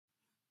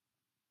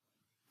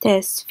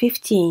Test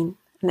 15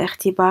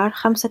 الاختبار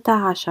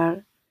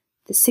 15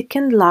 The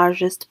second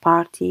largest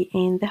party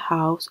in the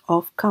House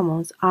of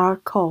Commons are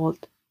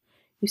called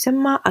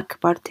يسمى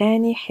أكبر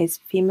تاني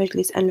حزب في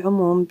مجلس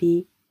العموم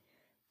ب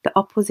The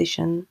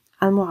Opposition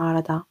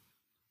المعارضة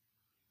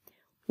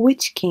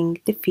Which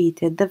king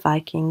defeated the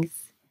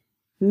Vikings؟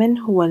 من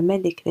هو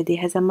الملك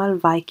الذي هزم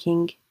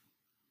الفايكنج؟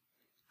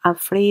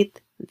 Alfred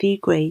the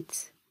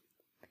Great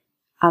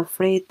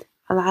Alfred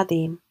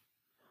العظيم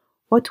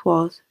What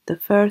was the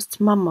first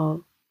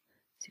mammal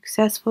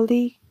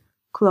successfully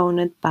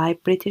cloned by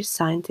British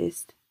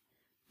scientists؟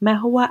 ما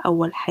هو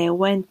أول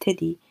حيوان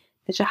ثدي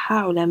نجح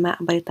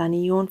علماء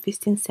بريطانيون في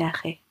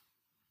استنساخه؟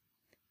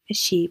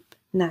 الشيب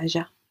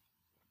نعجة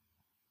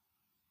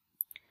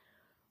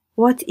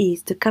What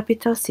is the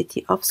capital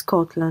city of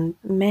Scotland؟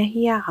 ما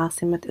هي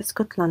عاصمة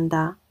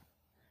اسكتلندا؟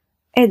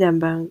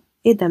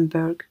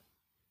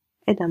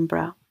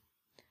 Edinburgh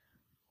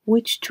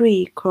Which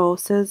three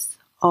crosses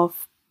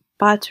of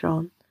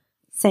patron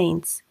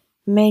saints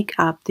make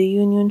up the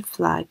Union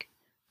flag,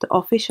 the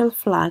official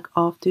flag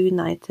of the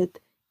United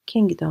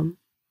Kingdom؟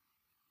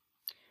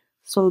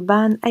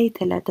 صلبان أي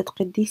ثلاثة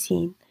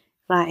قديسين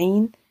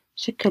راعين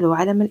شكلوا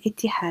علم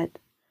الاتحاد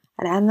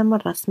العلم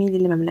الرسمي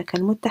للمملكة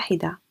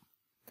المتحدة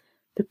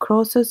The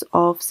crosses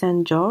of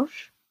St.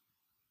 George,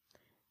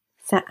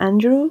 St.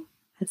 Andrew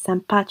and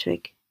St.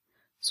 Patrick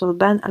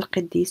صلبان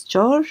القديس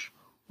جورج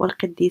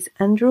والقديس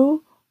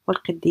أندرو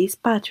والقديس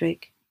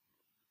باتريك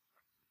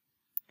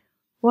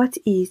What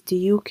is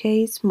the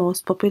UK's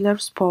most popular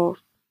sport؟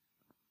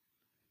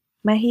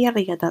 ما هي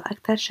الرياضة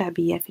الأكثر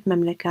شعبية في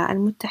المملكة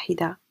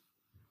المتحدة؟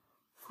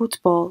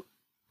 Football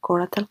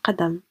كرة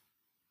القدم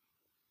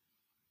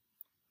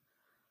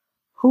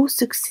Who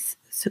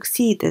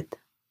succeeded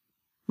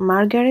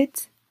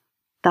Margaret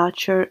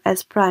Thatcher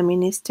as Prime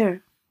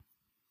Minister؟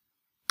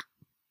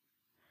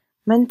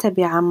 من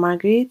تبع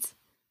مارغريت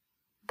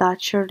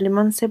تاتشر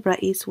لمنصب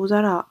رئيس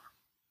وزراء؟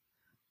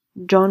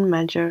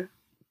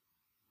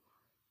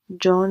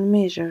 John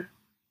Major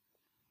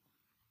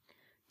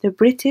The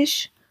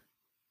British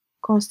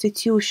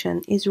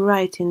Constitution is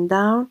written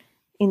down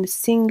in a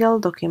single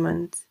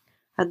document.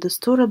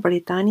 الدستور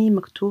البريطاني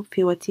مكتوب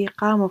في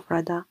وثيقة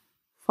مفردة.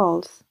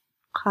 False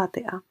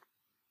خاطئة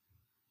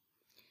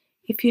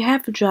If you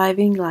have a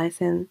driving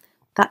license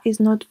that is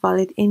not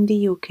valid in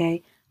the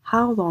UK,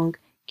 how long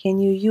can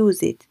you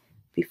use it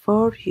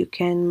before you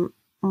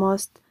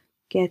must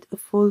get a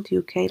full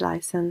UK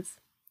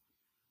license؟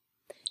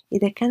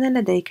 إذا كان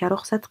لديك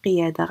رخصة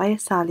قيادة غير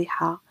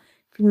صالحة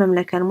في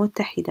المملكة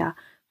المتحدة،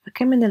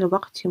 فكم من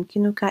الوقت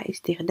يمكنك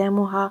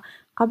استخدامها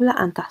قبل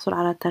أن تحصل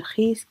على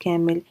ترخيص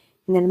كامل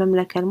من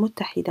المملكة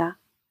المتحدة؟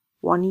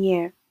 1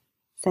 year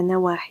سنة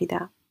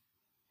واحدة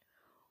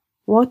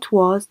What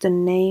was the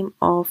name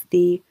of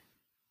the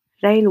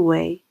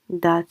railway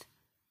that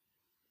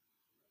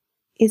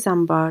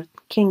Isambard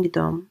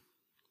Kingdom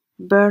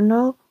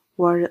Bernal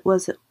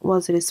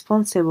was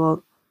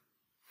responsible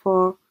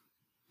for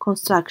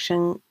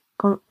constructing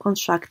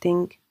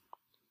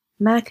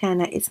ما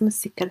كان اسم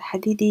السكة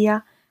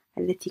الحديدية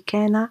التي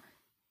كان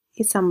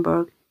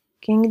إسامبورغ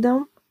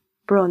Kingdom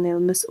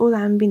برونيل مسؤول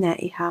عن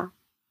بنائها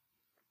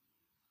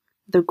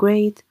The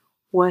Great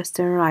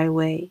Western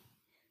Railway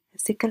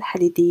السكة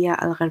الحديدية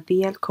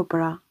الغربية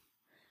الكبرى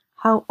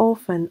How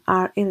often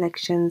are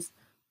elections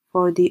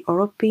for the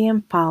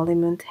European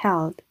Parliament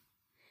held؟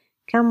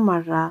 كم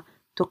مرة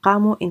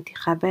تقام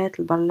انتخابات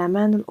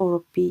البرلمان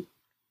الأوروبي؟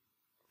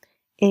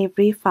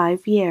 Every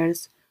 5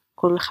 years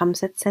كل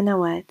 5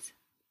 سنوات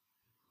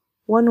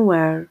When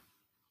were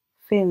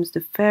films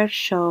the first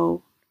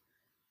show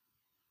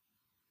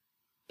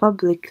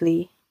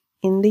publicly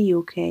in the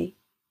UK؟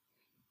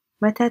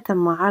 متى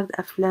تم عرض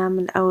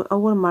أفلام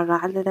أول مرة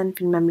علنًا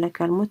في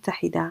المملكة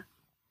المتحدة؟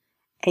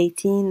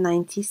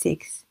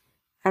 1896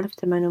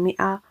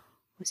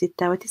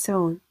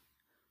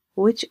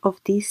 Which of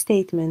these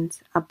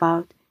statements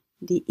about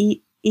the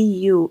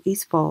EU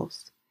is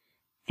false؟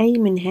 أي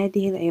من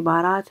هذه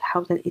العبارات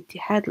حول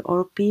الاتحاد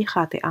الأوروبي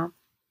خاطئة؟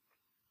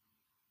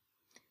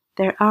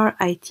 There are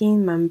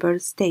 18 member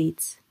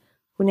states.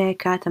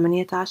 هناك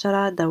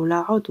 18 دولة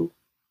عضو.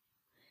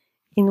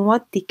 In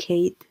what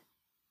decade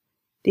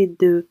did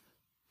the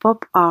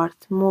pop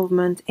art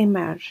movement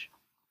emerge؟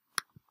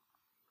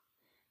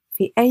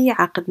 في أي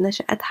عقد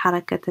نشأت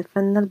حركة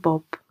الفن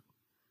البوب؟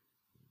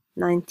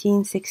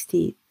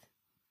 1960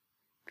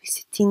 في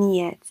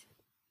الستينيات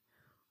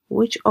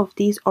Which of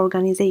these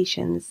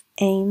organizations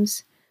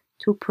aims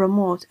to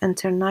promote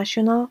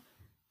international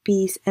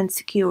peace and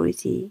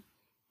security؟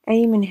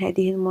 أي من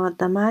هذه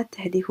المنظمات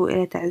تهدف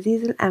إلى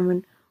تعزيز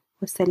الأمن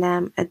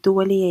والسلام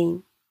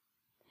الدوليين؟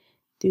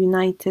 The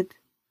United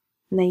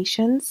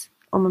Nations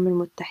الأمم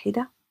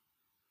المتحدة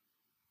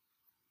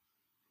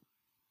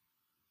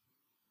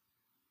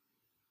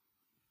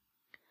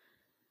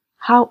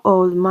How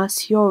old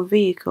must your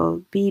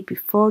vehicle be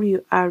before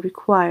you are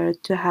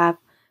required to have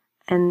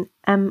an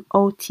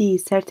MOT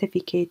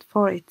certificate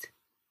for it؟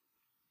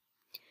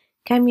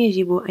 كم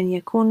يجب أن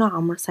يكون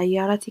عمر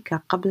سيارتك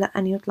قبل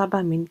أن يطلب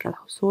منك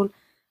الحصول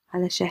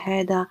على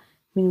شهادة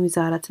من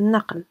وزارة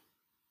النقل.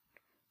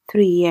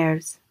 3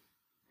 years.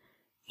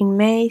 In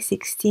May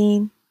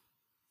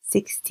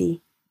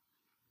 1660,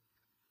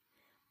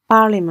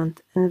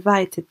 Parliament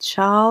invited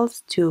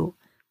Charles II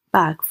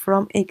back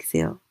from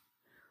exile.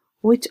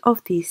 Which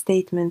of these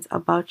statements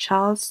about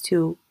Charles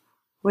II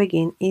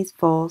Reagan is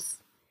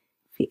false؟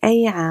 في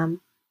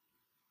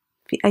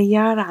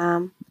أيار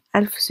عام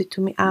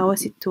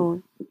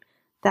 1660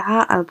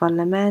 دعا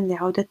البرلمان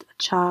لعودة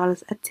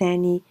تشارلز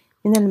الثاني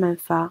من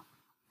المنفى.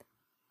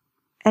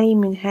 أي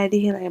من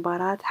هذه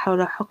العبارات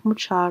حول حكم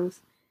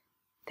تشارلز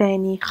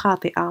الثاني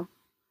خاطئة؟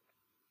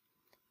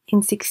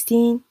 In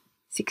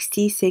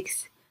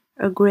 1666,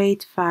 a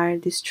great fire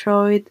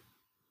destroyed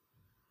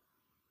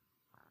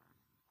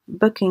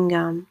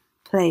Buckingham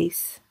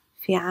Palace.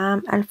 في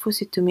عام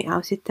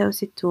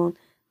 1666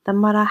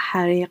 دمر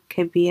حريق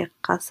كبير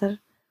قصر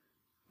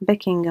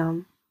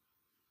بكنغهام.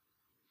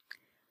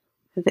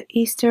 The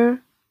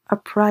Easter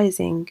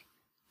Uprising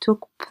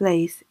took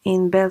place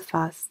in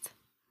Belfast.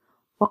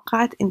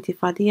 وقعت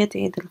انتفاضية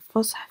عيد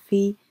الفصح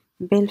في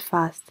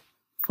بلفاست.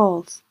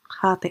 False.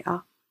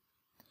 خاطئة.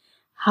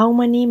 How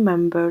many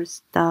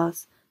members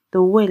does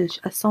the Welsh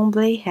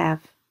Assembly have?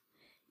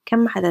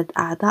 كم عدد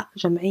أعضاء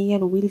الجمعية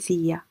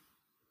الويلزية؟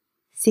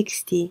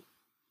 60.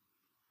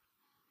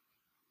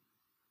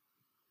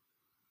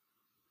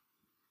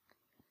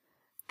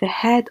 The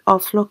head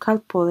of local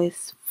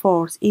police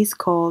force is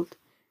called.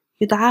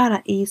 يدعى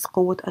رئيس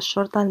قوة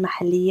الشرطة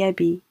المحلية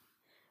ب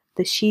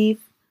the chief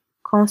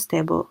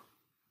constable.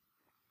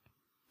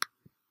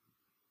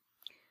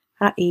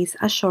 رئيس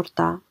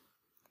الشرطة.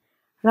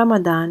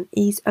 Ramadan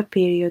is a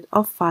period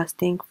of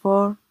fasting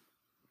for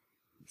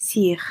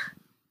Sikh.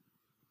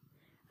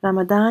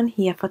 رمضان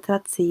هي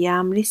فترة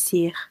صيام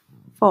للسيخ.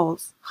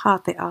 False.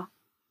 خاطئة.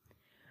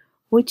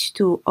 Which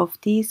two of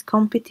these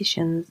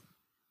competitions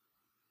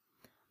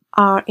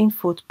are in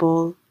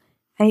football؟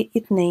 أي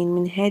اثنين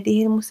من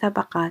هذه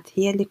المسابقات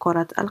هي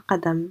لكرة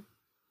القدم؟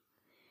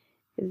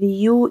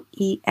 The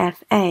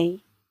UEFA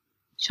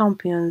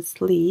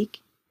Champions League,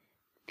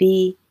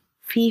 the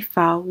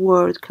FIFA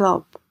World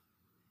Club,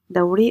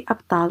 دوري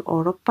أبطال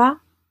أوروبا،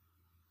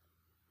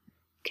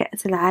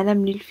 كأس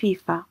العالم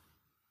للفيفا.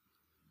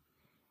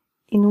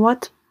 In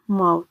what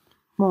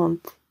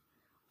month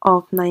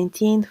of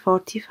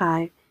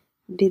 1945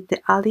 did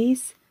the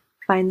Allies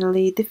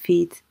finally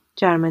defeat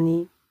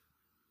Germany؟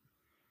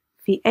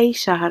 في أي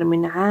شهر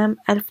من عام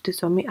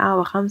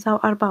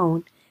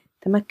 1945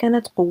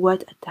 تمكنت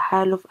قوات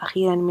التحالف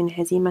أخيرا من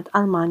هزيمة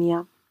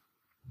ألمانيا؟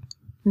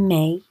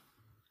 May.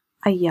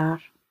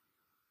 أيار.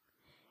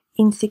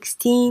 In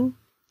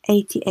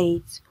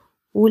 1688,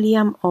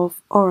 William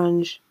of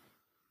Orange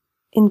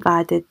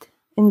invaded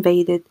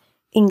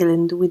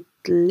England with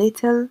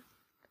little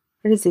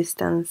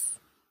resistance,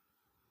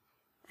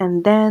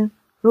 and then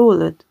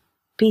ruled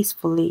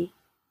peacefully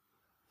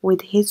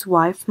with his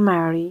wife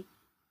Mary.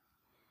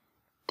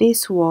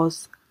 This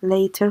was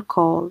later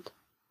called.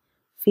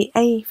 في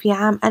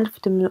عام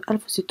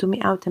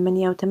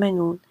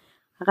 1688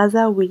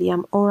 غزا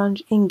ويليام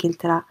أورنج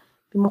إنجلترا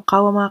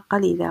بمقاومة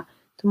قليلة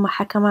ثم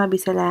حكم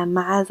بسلام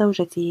مع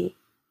زوجته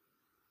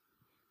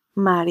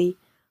ماري.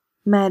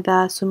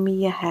 ماذا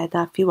سمي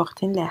هذا في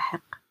وقت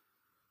لاحق؟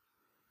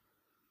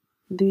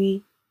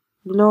 The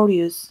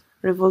Glorious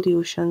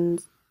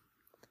Revolutions.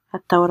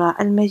 الثورة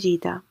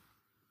المجيدة.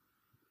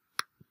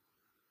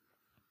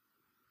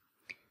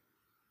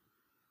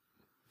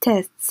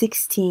 Test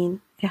 16.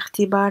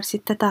 اختبار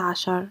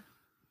 16.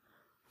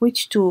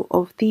 Which two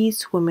of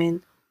these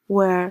women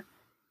were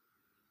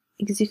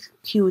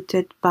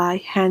executed by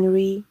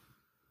Henry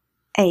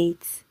VIII؟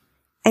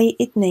 أي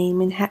اثنين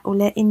من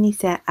هؤلاء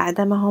النساء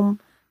أعدمهم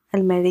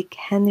الملك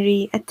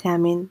هنري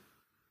الثامن؟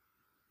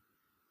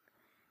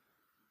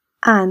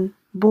 Anne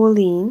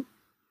Boleyn,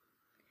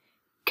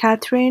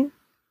 Catherine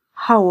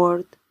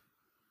Howard.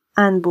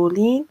 Anne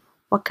Boleyn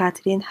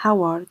وكاترين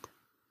هاورد.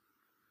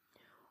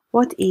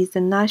 What is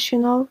the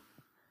national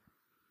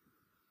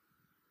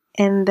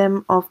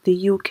anthem of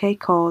the UK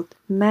called؟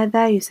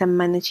 ماذا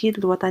يسمى النشيد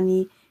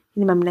الوطني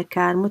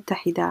للمملكة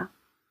المتحدة؟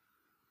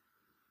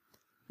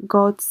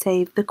 God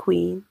save the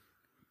Queen.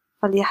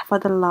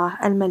 فليحفظ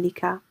الله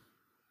الملكة.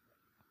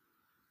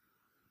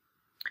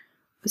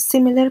 A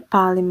similar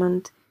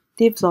parliament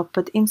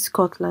developed in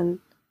Scotland,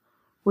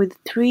 with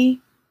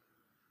 3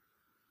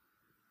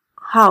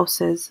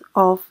 houses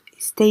of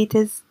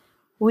estates.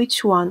 Which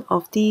one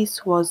of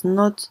these was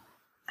not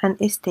an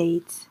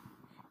estate؟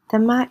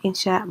 تم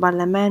إنشاء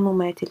برلمان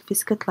مماثل في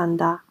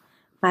اسكتلندا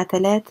مع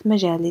 3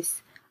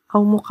 مجالس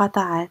أو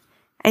مقاطعات.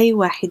 أي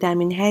واحدة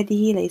من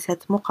هذه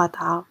ليست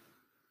مقاطعة؟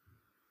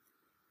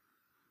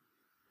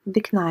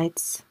 The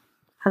Knights.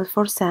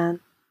 الفرسان.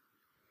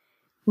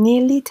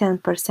 Nearly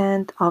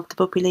 10% of the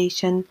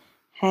population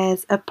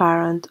has a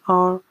parent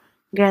or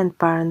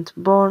grandparent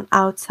born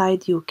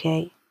outside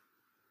UK.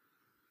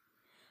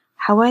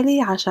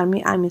 حوالي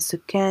 10% من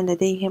السكان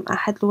لديهم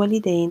أحد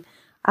الوالدين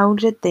أو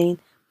الجدين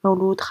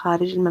مولود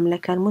خارج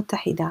المملكة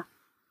المتحدة.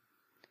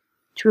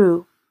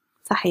 True.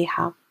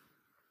 صحيحة.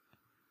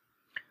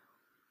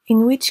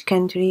 In which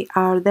country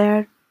are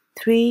there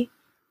 3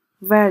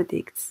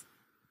 verdicts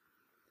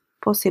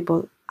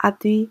possible at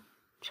the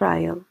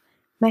trial؟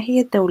 ما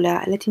هي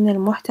الدولة التي من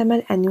المحتمل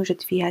أن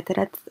يوجد فيها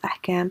 3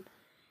 أحكام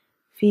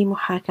في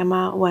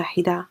محاكمة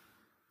واحدة؟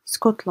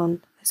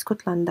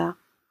 اسكتلندا.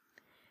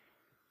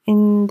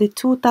 In the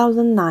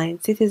 2009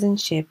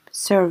 citizenship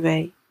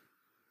survey,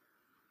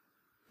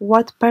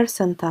 what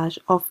percentage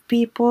of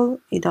people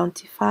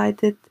identified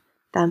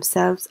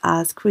themselves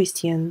as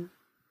Christian؟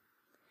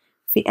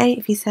 في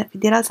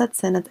دراسة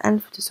سنة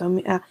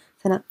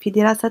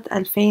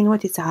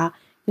 2009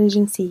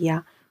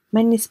 للجنسية،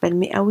 ما النسبة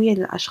المئوية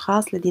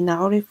للأشخاص الذين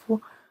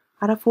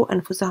عرفوا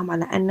أنفسهم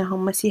على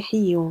أنهم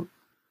مسيحيون؟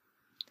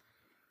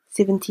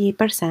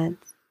 70%.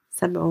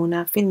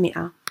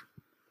 70%.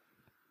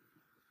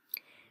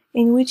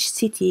 In which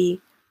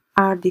city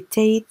are the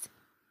Tate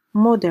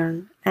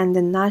Modern and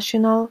the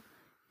National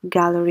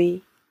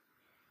Gallery؟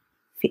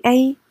 في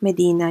أي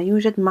مدينة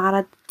يوجد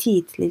معرض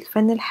تيت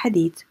للفن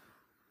الحديث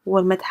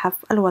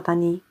والمتحف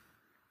الوطني؟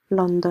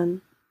 لندن.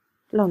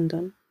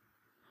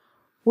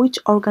 Which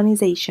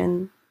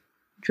organization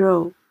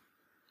drew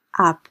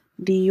up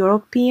the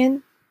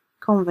European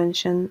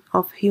Convention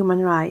of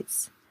Human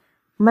Rights؟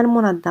 ما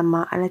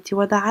المنظمة التي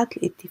وضعت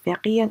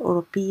الاتفاقية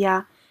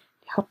الأوروبية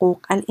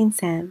لحقوق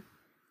الإنسان؟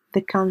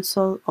 The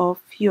Council of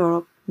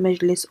Europe،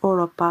 مجلس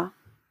أوروبا.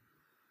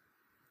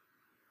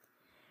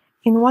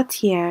 In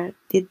what year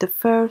did the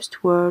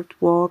First World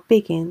War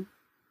begin؟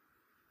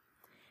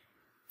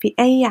 في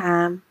أي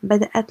عام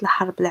بدأت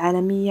الحرب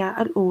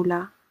العالمية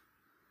الأولى؟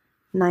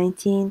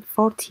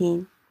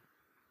 1914.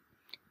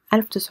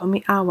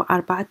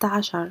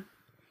 1914.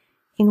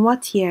 In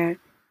what year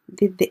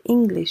did the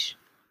English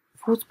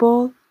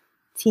football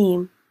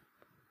team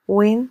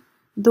win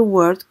the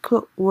World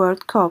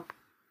Cup؟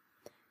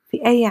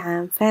 في أي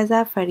عام فاز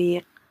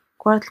فريق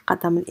كرة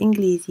القدم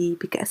الإنجليزي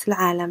بكأس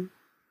العالم؟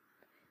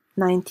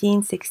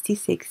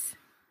 1966.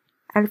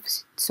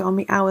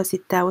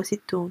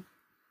 1966.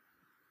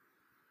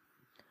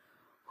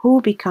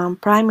 Who became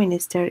Prime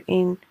Minister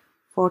in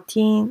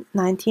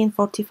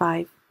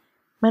 1945؟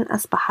 من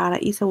أصبح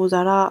رئيس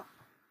وزراء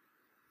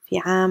في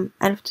عام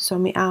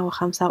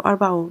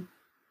 1945؟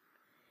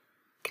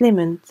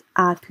 Clement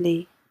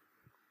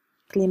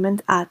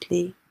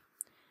Attlee.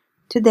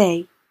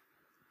 Today,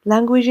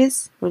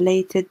 languages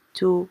related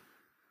to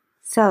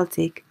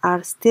Celtic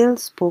are still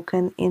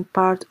spoken in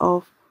part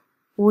of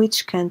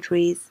which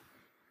countries؟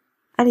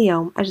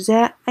 اليوم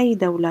أجزاء أي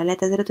دولة لا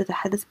تزال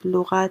تتحدث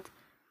باللغات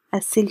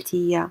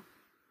السلتية؟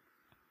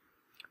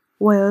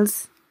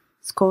 ويلز،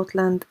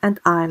 اسكتلند and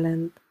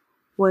Ireland.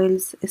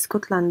 ويلز،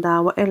 اسكتلندا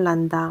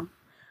وإيرلندا.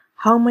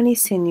 How many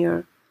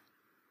senior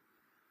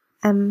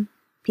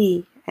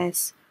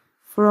MPs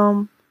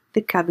from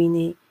the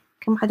cabinet؟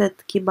 كم عدد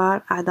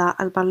كبار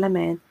أعضاء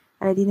البرلمان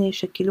الذين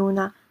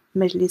يشكلون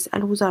مجلس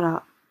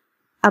الوزراء؟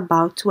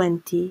 About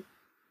 20.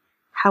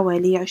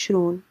 حوالي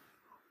 20.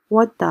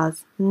 What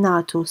does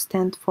NATO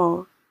stand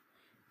for؟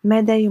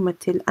 ماذا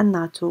يمثل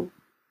الناتو؟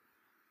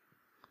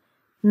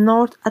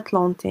 North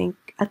Atlantic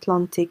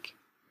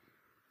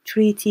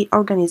Treaty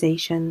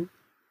Organization.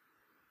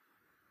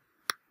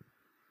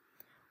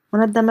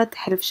 منظمة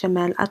حلف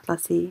شمال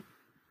الأطلسي.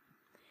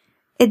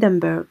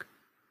 Edinburgh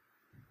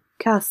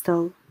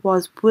Castle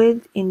was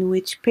built in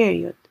which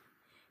period؟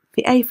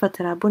 في أي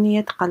فترة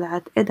بنيت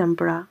قلعة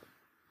إدنبرا؟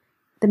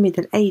 The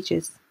Middle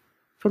Ages،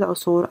 في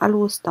العصور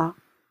الوسطى.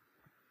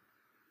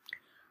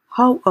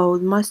 How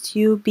old must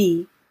you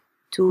be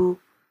to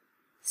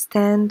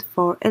stand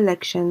for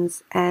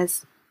elections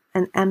as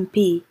an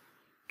MP؟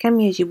 كم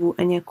يجب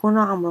أن يكون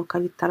عمرك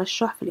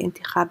للترشح في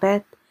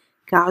الانتخابات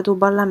كعضو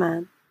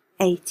برلمان؟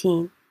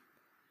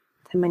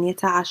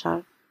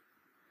 18.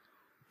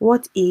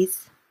 What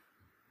is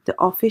the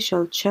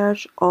official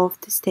church of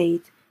the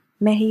state؟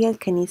 ما هي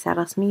الكنيسة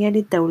الرسمية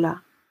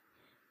للدولة؟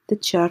 The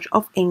Church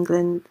of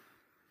England،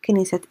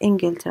 كنيسة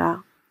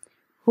إنجلترا.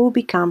 Who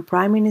became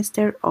Prime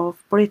Minister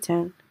of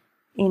Britain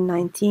in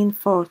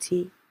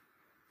 1940؟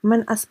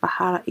 من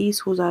أصبح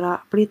رئيس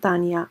وزراء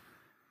بريطانيا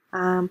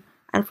عام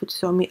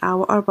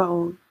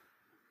 1940؟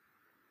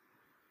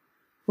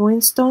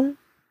 Winston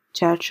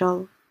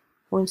Churchill.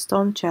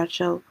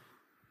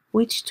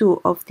 Which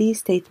two of these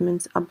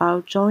statements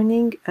about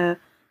joining a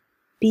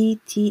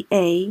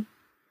PTA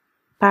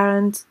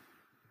Parent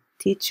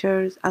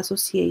Teachers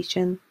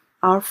Association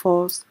are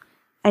false؟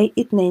 أي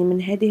اثنين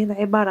من هذه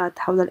العبارات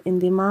حول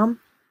الانضمام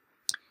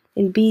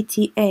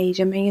للPTA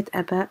جمعية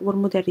آباء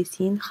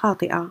والمدرسين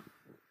خاطئة؟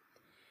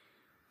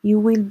 You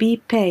will be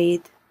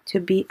paid to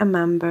be a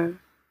member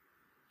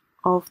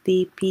of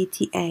the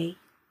PTA.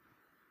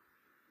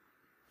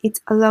 It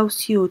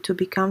allows you to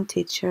become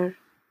teacher.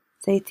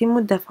 سيتم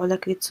الدفع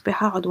لك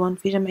لتصبح عضوا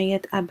في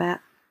جمعية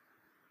آباء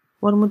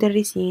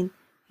والمدرسين.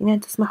 إنها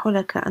تسمح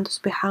لك أن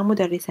تصبح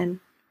مدرسا.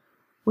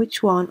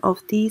 Which one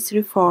of these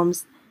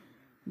reforms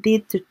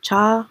did the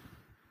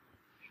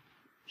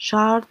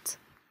chart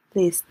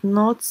list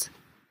not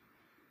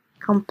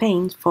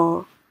campaign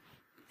for؟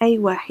 أي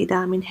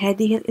واحدة من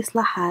هذه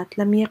الإصلاحات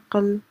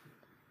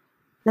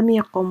لم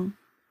يقم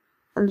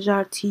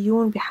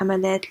الجارتيون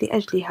بحملات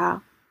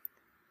لأجلها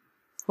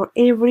for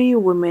every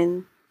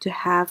woman to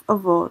have a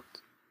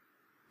vote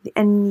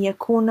لأن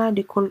يكون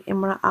لكل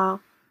امرأة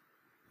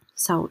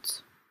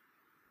صوت.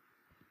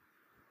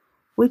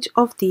 Which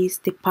of these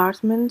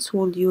departments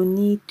would you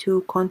need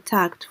to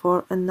contact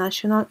for a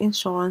national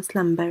insurance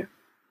number؟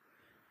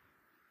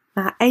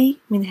 مع أي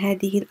من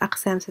هذه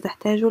الأقسام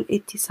ستحتاج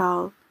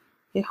الاتصال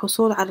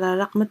للحصول على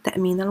رقم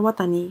التأمين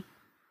الوطني؟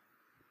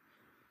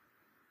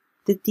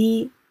 The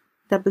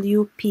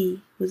DWP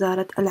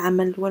وزارة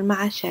العمل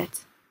والمعاشات.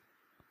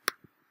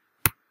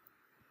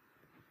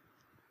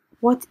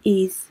 What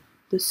is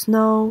the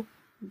Snow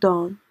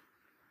Dome؟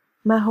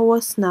 ما هو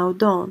Snow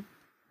Dome؟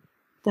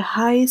 The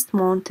highest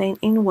mountain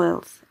in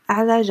Wales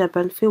أعلى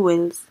جبل في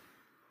ويلز.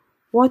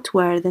 What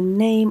were the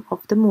name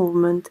of the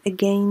movement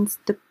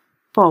against the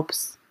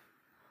Pope's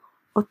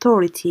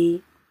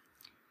authority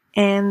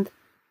and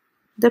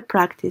the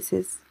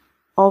practices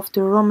of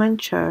the Roman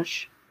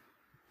Church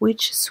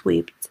which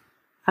swept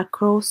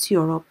across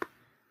Europe؟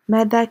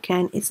 ماذا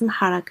كان اسم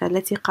الحركة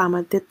التي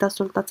قامت ضد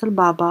سلطة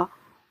البابا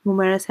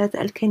وممارسات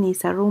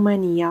الكنيسة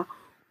الرومانية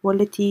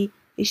والتي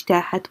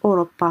اجتاحت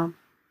أوروبا؟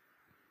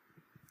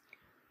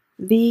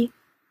 The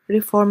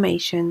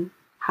Reformation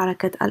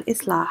حركة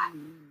الإصلاح.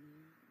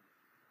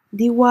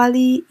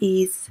 Diwali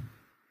is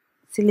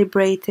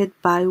celebrated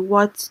by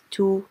what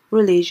two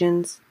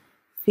religions؟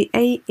 في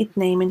أي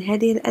اثنين من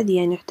هذه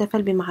الأديان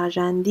يحتفل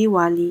بمهرجان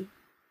ديوالي؟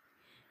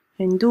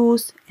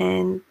 هندوس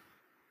and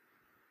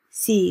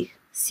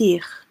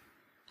سيخ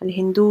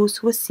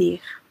الهندوس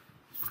والسيخ.